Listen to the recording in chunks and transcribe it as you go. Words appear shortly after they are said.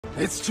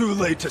It's too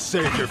late to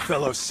save your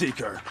fellow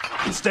Seeker.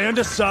 Stand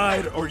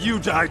aside, or you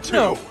die too!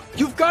 No!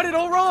 You've got it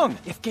all wrong!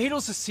 If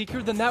Gatel's a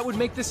Seeker, then that would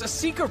make this a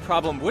Seeker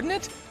problem, wouldn't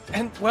it?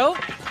 And, well,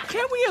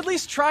 can't we at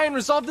least try and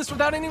resolve this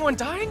without anyone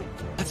dying?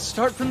 Let's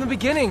start from the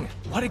beginning.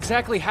 What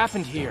exactly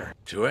happened here?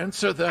 To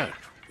answer that,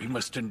 we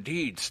must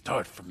indeed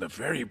start from the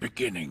very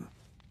beginning.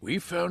 We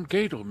found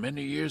Gatel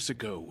many years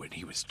ago when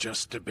he was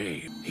just a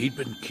babe. He'd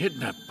been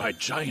kidnapped by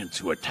giants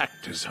who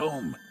attacked his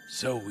home,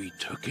 so we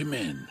took him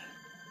in.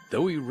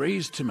 Though we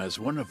raised him as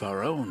one of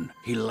our own,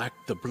 he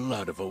lacked the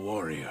blood of a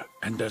warrior,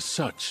 and as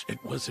such,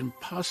 it was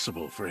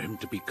impossible for him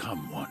to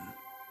become one.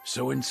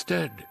 So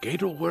instead,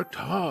 Gatel worked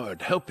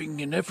hard, helping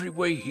in every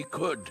way he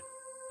could,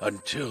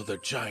 until the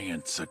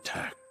giants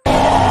attacked.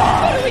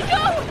 Where do we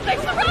go? They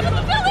surrounded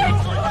the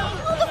village!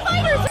 All the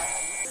fighters!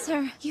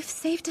 Sir, you've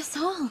saved us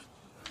all.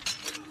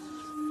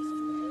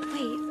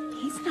 Wait,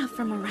 he's not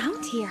from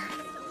around here.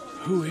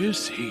 Who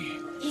is he?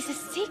 He's a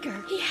Seeker.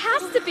 He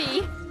has to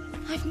be!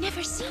 I've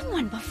never seen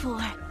one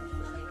before.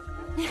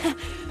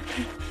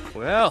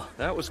 Well,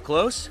 that was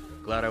close.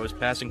 Glad I was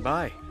passing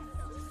by.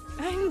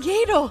 I'm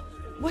Gatel.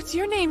 What's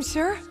your name,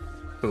 sir?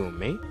 Who,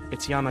 me?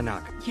 It's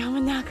Yamanaka.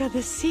 Yamanaka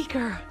the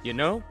Seeker. You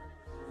know,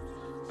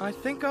 I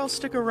think I'll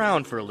stick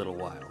around for a little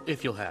while,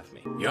 if you'll have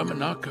me.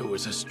 Yamanaka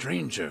was a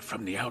stranger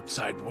from the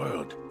outside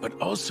world, but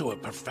also a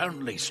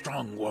profoundly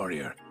strong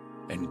warrior,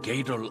 and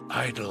Gatel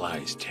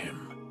idolized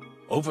him.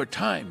 Over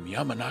time,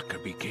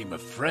 Yamanaka became a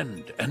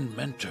friend and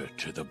mentor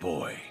to the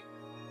boy.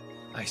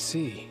 I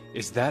see.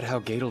 Is that how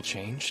Gatel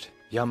changed?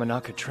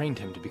 Yamanaka trained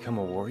him to become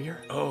a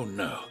warrior? Oh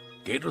no,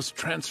 Gatel's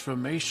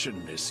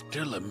transformation is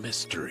still a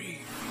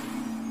mystery.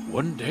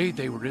 One day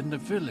they were in the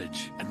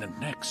village, and the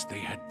next they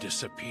had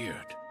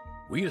disappeared.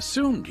 We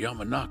assumed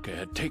Yamanaka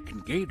had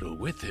taken Gatel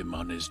with him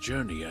on his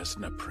journey as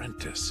an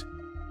apprentice.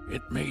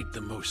 It made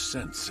the most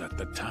sense at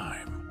the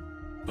time.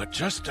 But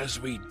just as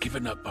we'd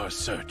given up our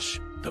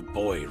search, the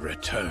boy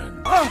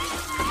returned.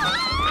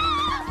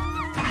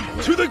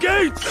 To the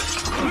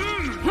gates!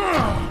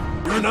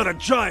 You're not a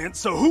giant,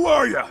 so who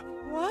are you?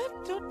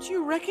 What? Don't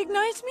you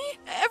recognize me?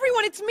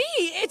 Everyone, it's me!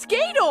 It's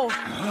Gatel!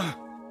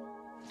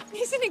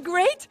 Isn't it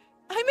great?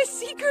 I'm a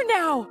Seeker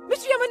now!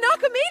 Mr.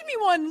 Yamanaka made me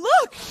one!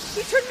 Look!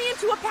 He turned me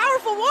into a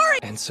powerful warrior!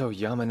 And so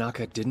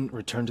Yamanaka didn't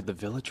return to the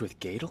village with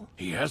Gatel?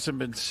 He hasn't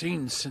been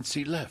seen since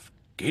he left.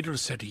 Gatel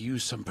said he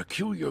used some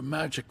peculiar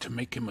magic to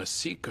make him a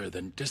Seeker,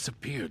 then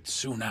disappeared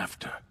soon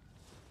after.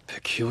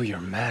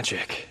 Peculiar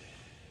magic.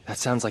 That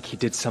sounds like he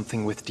did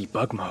something with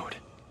debug mode.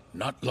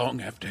 Not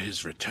long after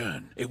his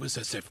return, it was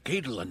as if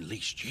Gatel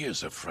unleashed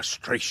years of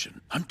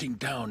frustration, hunting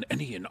down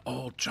any and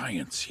all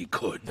giants he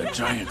could. The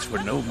giants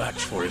were no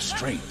match for his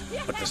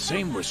strength, but the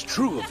same was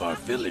true of our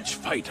village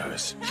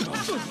fighters.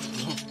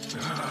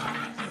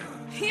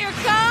 Here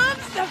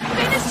comes the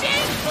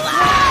finishing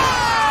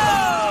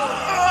blow!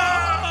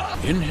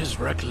 In his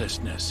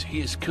recklessness,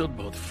 he has killed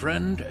both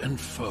friend and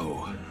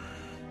foe.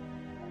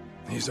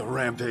 He's a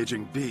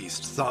rampaging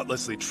beast,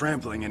 thoughtlessly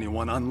trampling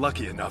anyone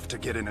unlucky enough to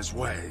get in his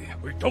way.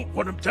 We don't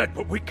want him dead,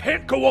 but we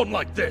can't go on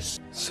like this!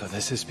 So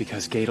this is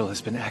because Gatel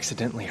has been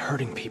accidentally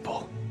hurting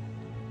people.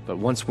 But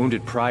once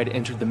Wounded Pride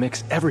entered the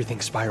mix, everything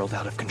spiraled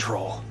out of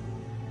control.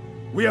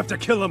 We have to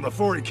kill him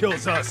before he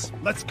kills us.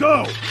 Let's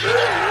go!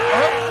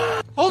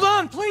 Hold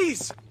on,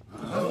 please!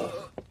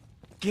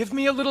 Give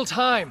me a little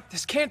time.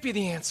 This can't be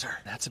the answer.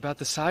 That's about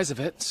the size of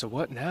it, so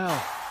what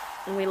now?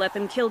 We let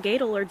them kill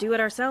Gatel or do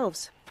it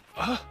ourselves.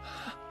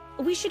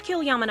 We should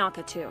kill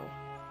Yamanaka too.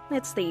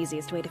 It's the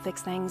easiest way to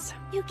fix things.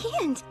 You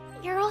can't.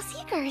 You're all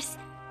Seekers.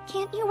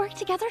 Can't you work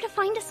together to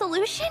find a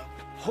solution?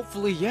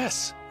 Hopefully,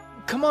 yes.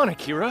 Come on,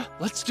 Akira.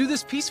 Let's do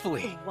this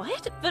peacefully.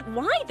 What? But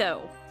why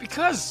though?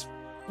 Because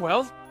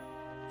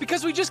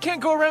we just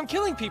can't go around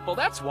killing people,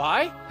 that's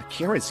why.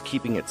 Akira's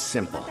keeping it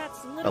simple.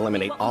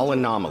 Eliminate all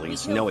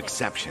anomalies, no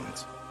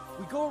exceptions.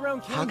 We go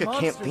around killing Haga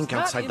monsters, can't think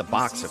not outside the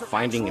box of NPCs or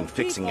finding and actual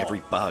fixing people.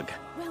 every bug.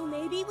 Well,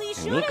 maybe we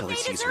should. And Nicola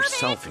sees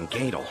herself in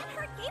Gatel.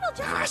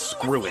 Ah,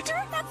 screw it.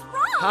 That's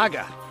wrong.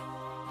 Haga,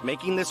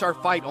 making this our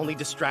fight only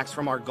distracts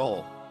from our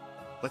goal.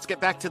 Let's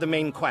get back to the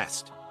main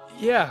quest.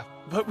 Yeah,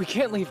 but we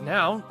can't leave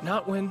now,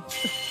 not when...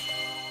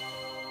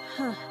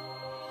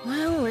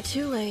 Well, we're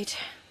too late.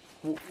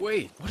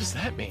 Wait, what does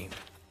that mean?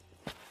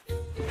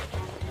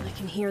 I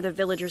can hear the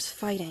villagers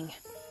fighting.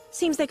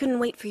 Seems they couldn't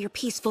wait for your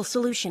peaceful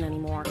solution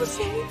anymore.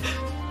 Jose,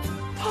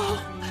 Paul,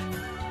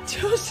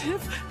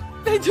 Joseph,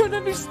 I don't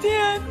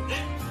understand.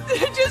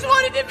 I just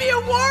wanted to be a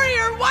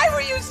warrior. Why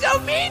were you so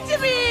mean to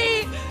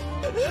me?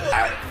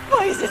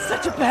 Why is it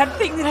such a bad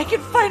thing that I can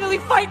finally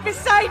fight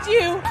beside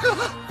you?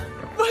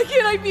 Why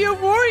can't I be a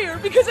warrior?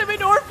 Because I'm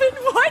an orphan?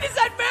 Why does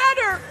that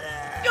matter?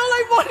 All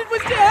I wanted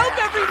was to help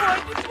everyone.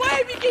 It's why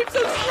I became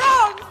so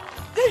strong.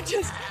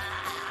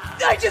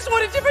 I just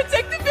wanted to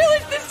protect the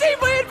village the same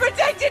way it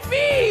protected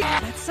me!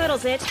 That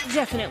settles it.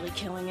 Definitely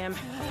killing him.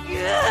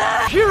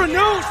 Kira,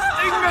 no!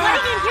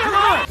 Come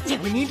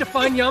on! We need to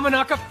find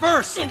Yamanaka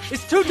first!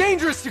 It's too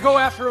dangerous to go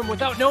after him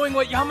without knowing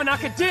what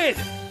Yamanaka did!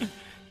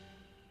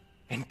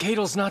 And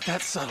Gatel's not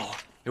that subtle.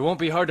 It won't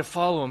be hard to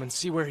follow him and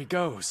see where he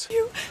goes.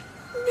 You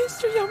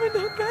Mr.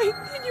 Yamanaka,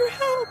 I need your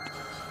help.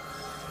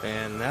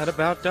 And that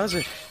about does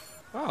it.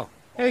 Oh,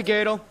 hey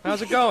Gatel,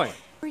 how's it going?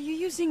 Were you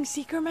using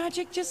seeker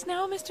magic just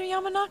now, Mr.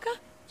 Yamanaka?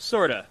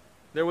 Sorta.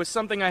 There was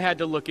something I had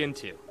to look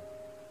into.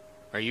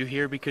 Are you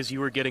here because you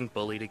were getting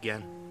bullied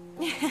again?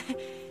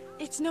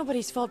 It's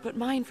nobody's fault but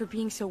mine for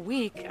being so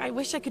weak. I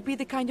wish I could be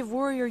the kind of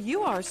warrior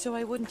you are so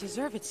I wouldn't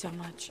deserve it so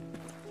much.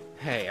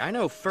 Hey, I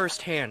know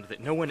firsthand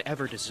that no one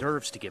ever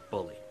deserves to get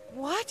bullied.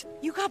 What?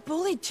 You got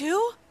bullied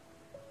too?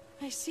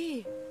 I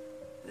see.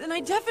 Then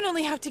I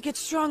definitely have to get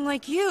strong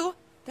like you.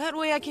 That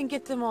way I can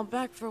get them all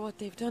back for what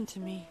they've done to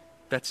me.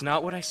 That's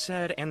not what I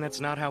said, and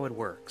that's not how it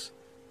works.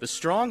 The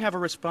strong have a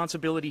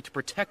responsibility to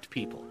protect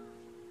people.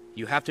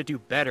 You have to do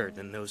better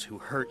than those who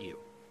hurt you.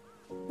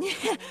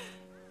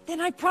 Then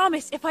I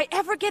promise, if I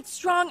ever get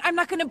strong, I'm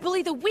not gonna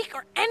bully the weak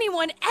or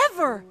anyone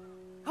ever!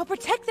 I'll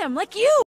protect them like you!